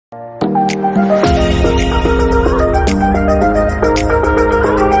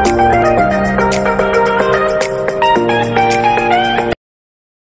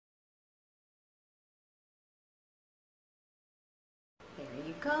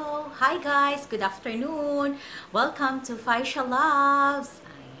Hi guys! Good afternoon! Welcome to Faisha Loves!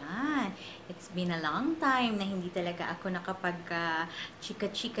 Ayan! It's been a long time na hindi talaga ako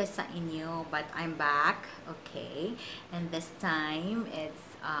chika-chika sa inyo. But I'm back, okay? And this time,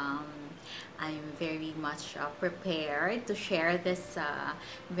 I'm very much prepared to share this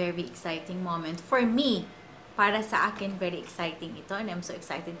very exciting moment for me. Para sa akin, very exciting ito, and I'm so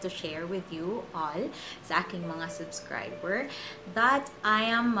excited to share with you all, sa aking mga subscriber, that I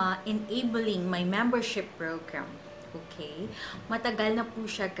am enabling my membership program. Okay? Matagal na po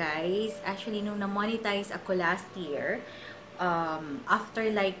siya, guys. Actually, nung na-monetize ako last year, after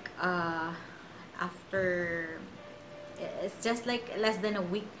it's just like less than a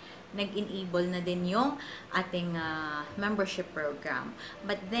week, nag-enable na din yung ating membership program.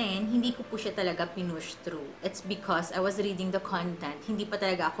 But then, hindi ko po siya talaga pinush through. It's because I was reading the content. Hindi pa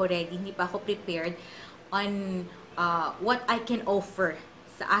talaga ako ready, hindi pa ako prepared on what I can offer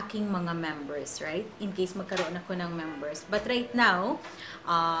sa aking mga members, right? In case magkaroon ako ng members. But right now,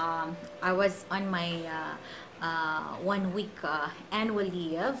 I was on my 1 week annual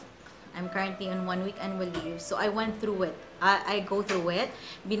leave. I'm currently on 1 week annual leave. So, I went through it. I go through it.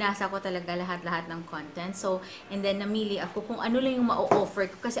 Binasa ko talaga lahat-lahat ng content. So, and then namili ako kung ano lang yung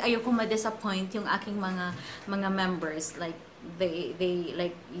ma-offer ko. Kasi ayoko ma-disappoint yung aking mga members. Like, they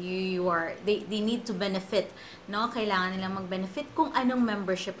need to benefit. No? Kailangan nilang mag-benefit kung anong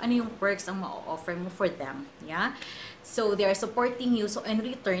membership, ano yung perks ang ma-offer mo for them. Yeah? So, they are supporting you. So, in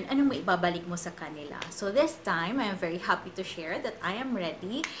return, anong maibabalik mo sa kanila? So, this time, I am very happy to share that I am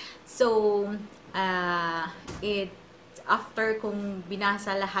ready. So, after kung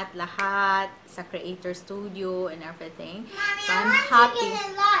binasa lahat-lahat sa Creator Studio and everything, Mommy, so I'm happy.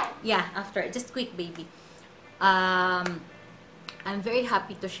 Yeah, After, just quick, baby. I'm very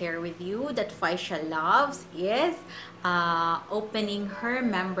happy to share with you that Faisha Loves is opening her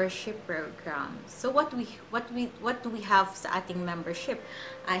membership program. So what do we have sa ating membership?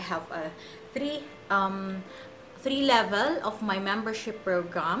 I have a three level of my membership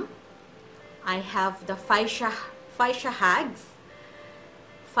program. I have the Faisha Hugs,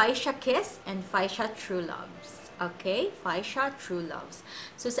 Faisha Kiss, and Faisha True Loves. Okay? Faisha True Loves.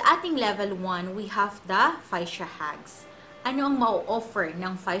 So sa ating level 1, we have the Faisha Hugs. Ano ang ma-offer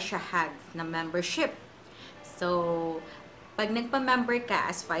ng Faisha Hugs na membership? So, pag nagpa-member ka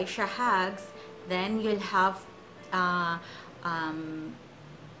as Faisha Hugs, then you'll have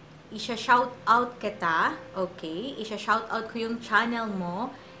isha-shout out kita, okay? Isha-shout out ko yung channel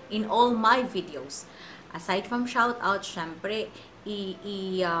mo in all my videos. Aside from shout out, syempre,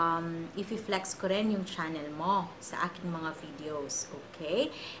 i-flex ko rin yung channel mo sa aking mga videos, okay?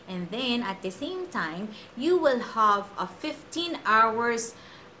 And then, at the same time, you will have a 15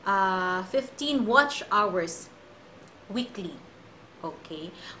 watch hours weekly, okay?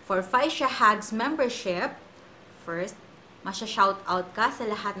 For Faisha Hugs membership, first, masya-shout out ka sa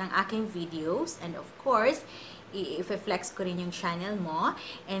lahat ng aking videos, and of course, i-flex ko rin yung channel mo.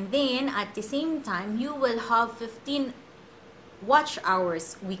 And then, at the same time, you will have 15 watch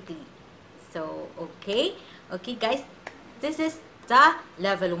hours weekly. So, okay? Okay, guys? This is the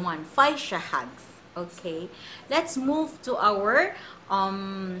level 1, Faisha Hugs. Okay? Let's move to our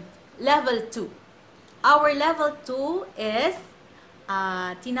level 2. Our level 2 is,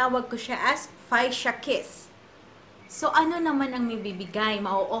 tinawag ko siya as Faisha Kiss. So, ano naman ang mibibigay,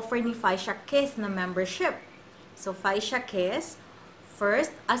 ma-offer ni Faisha Kiss na membership? So, Faisha Kiss,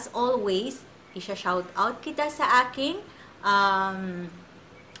 first, as always, isha-shout out kita sa aking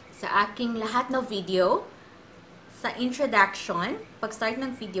lahat na video, sa introduction, pag-start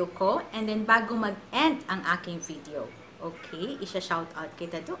ng video ko, and then bago mag-end ang aking video. Okay? Isha-shout out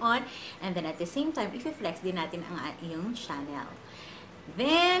kita doon, and then at the same time, i-flex din natin ang iyong channel.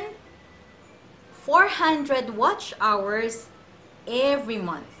 Then, 400 watch hours every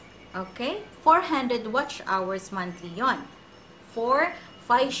month. Okay? 400 watch hours monthly yon for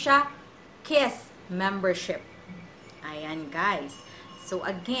Faisha Kiss membership. Ayan, guys. So,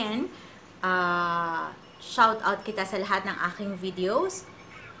 again, shout out kita sa lahat ng aking videos,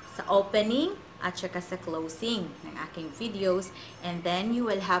 sa opening, at saka sa closing ng aking videos. And then, you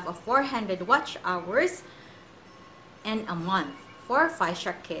will have a 400 watch hours and a month for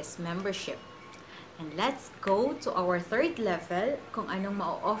Faisha Kiss membership. And let's go to our third level kung anong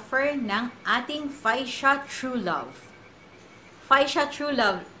ma-offer ng ating Faisha True Love. Faisha True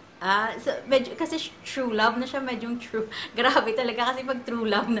Love. So, kasi true love na siya, medyong true. Grabe talaga kasi pag true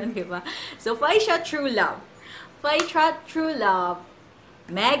love na, di ba? So, Faisha True Love. Faisha True Love.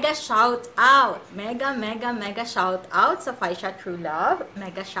 Mega shout out. Mega shout out sa Faisha True Love.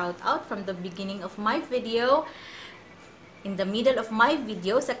 Mega shout out from the beginning of my video. in the middle of my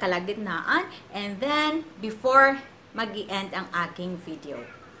video, sa kalagitnaan, and then before mag-i-end ang aking video.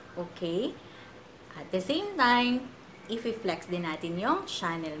 Okay? At the same time, i-flex din natin yung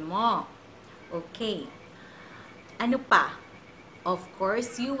channel mo. Okay. Ano pa? Of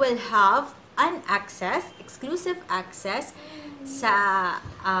course, you will have an access, exclusive access sa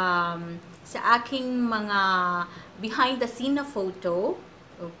aking mga behind the scene na photo,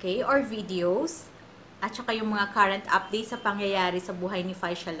 okay, or videos, at saka yung mga current updates sa pangyayari sa buhay ni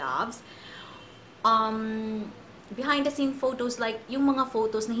Faisha Loves. Behind the scene photos, like yung mga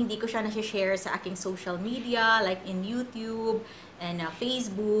photos na hindi ko siya na-share sa aking social media, like in YouTube and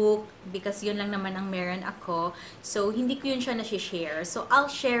Facebook, because yun lang naman ang meron ako. So, hindi ko yun siya na-share. So,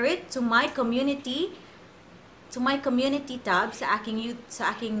 I'll share it to my community, tab sa aking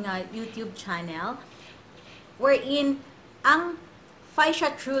YouTube channel, wherein ang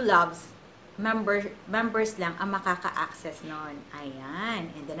Faisha True Loves members lang ang makaka-access nun. Ayan.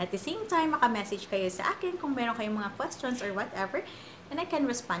 And then at the same time, maka-message kayo sa akin kung meron kayong mga questions or whatever, and I can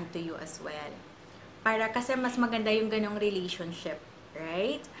respond to you as well. Para kasi mas maganda yung ganong relationship,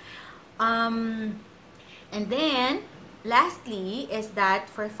 right? And then, lastly, is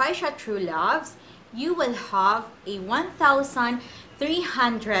that for Faisha True Loves, you will have a 1,300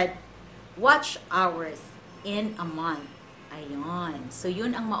 watch hours in a month. Ayun. So,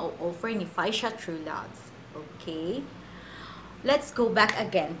 yun ang ma-offer ni Faisha True Loves. Okay? Let's go back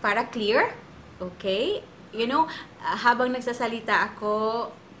again para clear. Okay? You know, habang nagsasalita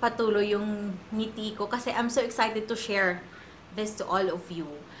ako, patuloy yung ngiti ko kasi I'm so excited to share this to all of you.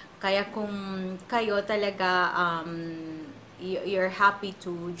 Kaya kung kayo talaga you're happy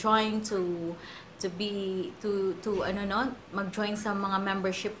to join mag-join sa mga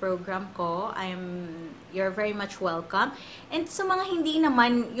membership program ko, you're very much welcome. And sa mga hindi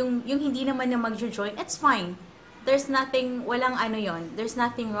naman, yung hindi naman na mag-join, it's fine. There's nothing, walang there's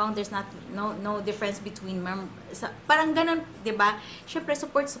nothing wrong, there's no difference between parang ganun, 'di ba? Syempre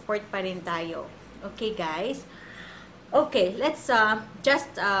support pa rin tayo. Okay, guys? Okay, let's just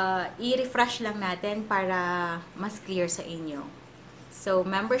i-refresh lang natin para mas clear sa inyo. So,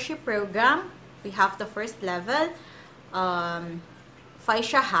 membership program, we have the first level,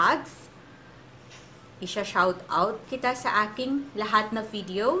 Faisha Hugs. Isha-shout out kita sa aking lahat na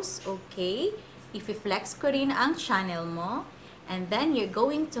videos, okay? I-flex ko rin ang channel mo. And then, you're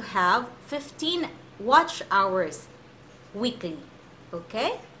going to have 15 watch hours weekly,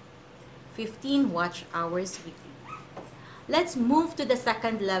 okay? 15 watch hours weekly. Let's move to the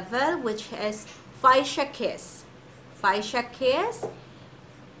second level, which is Faisha Kiss. Faisha Kiss,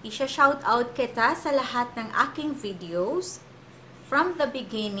 isha-shout out kita sa lahat ng aking videos from the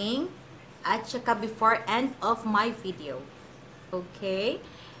beginning at saka before end of my video. Okay?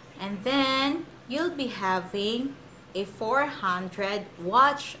 And then, you'll be having a 400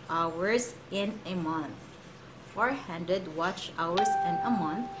 watch hours in a month. 400 watch hours in a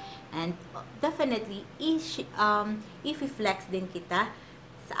month. And definitely, i-flex din kita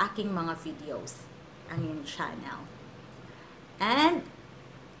sa aking mga videos ang yung channel. And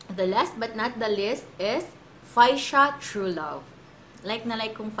the last but not the least is Faisha True Love. Like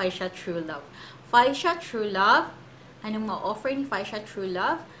kong Faisha True Love. Faisha True Love, anong ma-offer ni Faisha True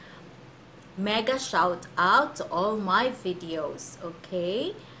Love? Mega shout out to all my videos,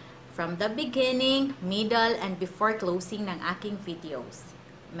 okay? From the beginning, middle, and before closing ng aking videos.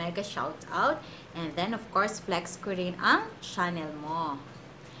 Mega shout out. And then, of course, flex ko rin ang channel mo.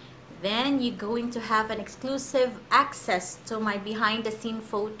 Then, you're going to have an exclusive access to my behind-the-scene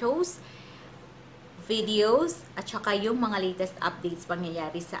photos, videos, at saka yung mga latest updates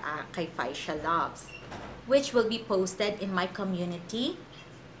pangyayari sa kay Faisha Loves, which will be posted in my community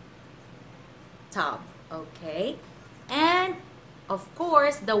tab. Okay? And, of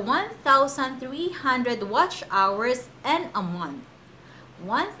course, the 1,300 watch hours in a month.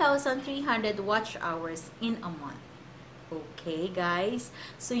 1,300 watch hours in a month. Okay, guys?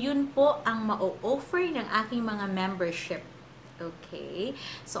 So, yun po ang ma-offer ng aking mga membership. Okay?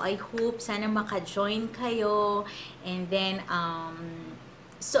 So, I hope sana maka-join kayo. And then,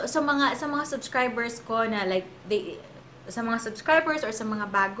 sa mga subscribers ko na sa mga subscribers or sa mga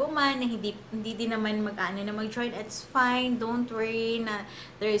bago man na hindi din naman mag-join, it's fine. Don't worry na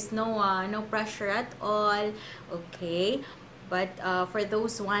there is no pressure at all. Okay? But for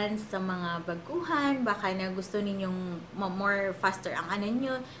those ones sa mga baguhan, baka na gusto ninyong more faster ang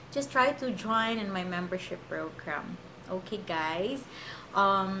nyo, just try to join in my membership program. Okay, guys?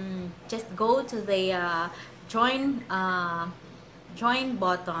 Just go to the join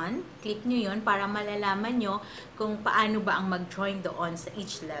button. Click nyo yun para malalaman nyo kung paano ba ang mag-join doon sa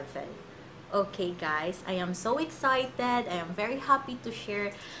each level. Okay guys, I am so excited. I am very happy to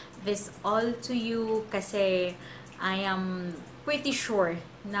share this all to you kasi I am pretty sure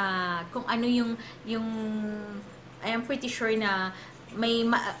na kung ano yung I am pretty sure na may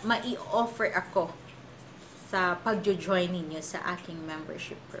mai-offer ako sa pagjo-join ninyo sa aking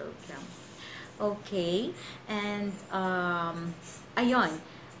membership program. Okay? And, ayun.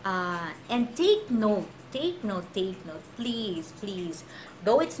 And take note, please, please.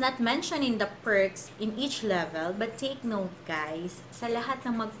 Though it's not mentioned in the perks in each level, but take note, guys, sa lahat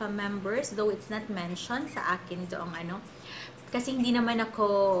ng magpa-members, though it's not mentioned sa akin doong ano, kasi hindi naman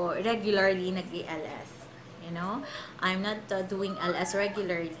ako regularly nag-ELS. You know, I'm not doing LS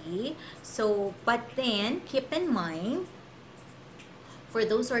regularly. So, but then, keep in mind, for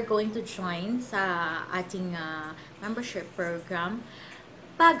those who are going to join sa ating membership program,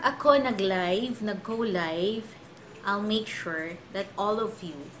 pag ako nag-go live, I'll make sure that all of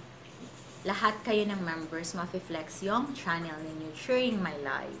you, lahat kayo ng members, ma-flex yung channel ninyo during my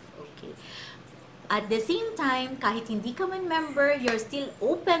live. Okay. At the same time, kahit hindi ka man member, you're still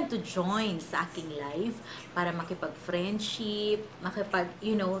open to join sa aking live para makipag-friendship,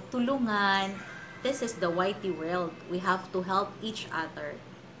 tulungan. This is the YT world. We have to help each other.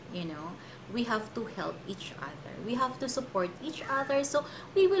 We have to help each other. We have to support each other so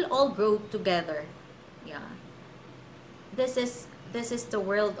we will all grow together. Yeah. This is the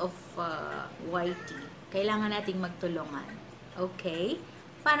world of YT. Kailangan nating magtulungan. Okay?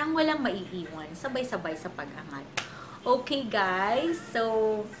 Parang walang maiiwan, sabay-sabay sa pag-angat. Okay guys,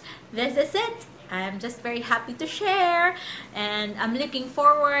 so this is it. I'm just very happy to share and I'm looking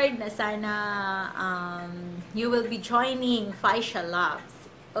forward na sana you will be joining Faisha Labs.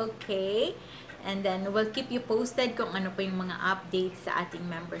 Okay? And then we'll keep you posted kung ano po yung mga updates sa ating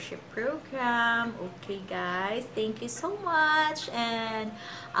membership program. Okay guys, thank you so much and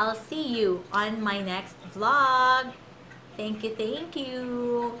I'll see you on my next vlog. Thank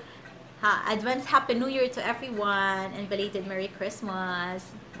you. Advance Happy New Year to everyone and belated Merry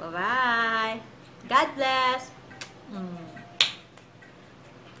Christmas. Bye-bye. God bless.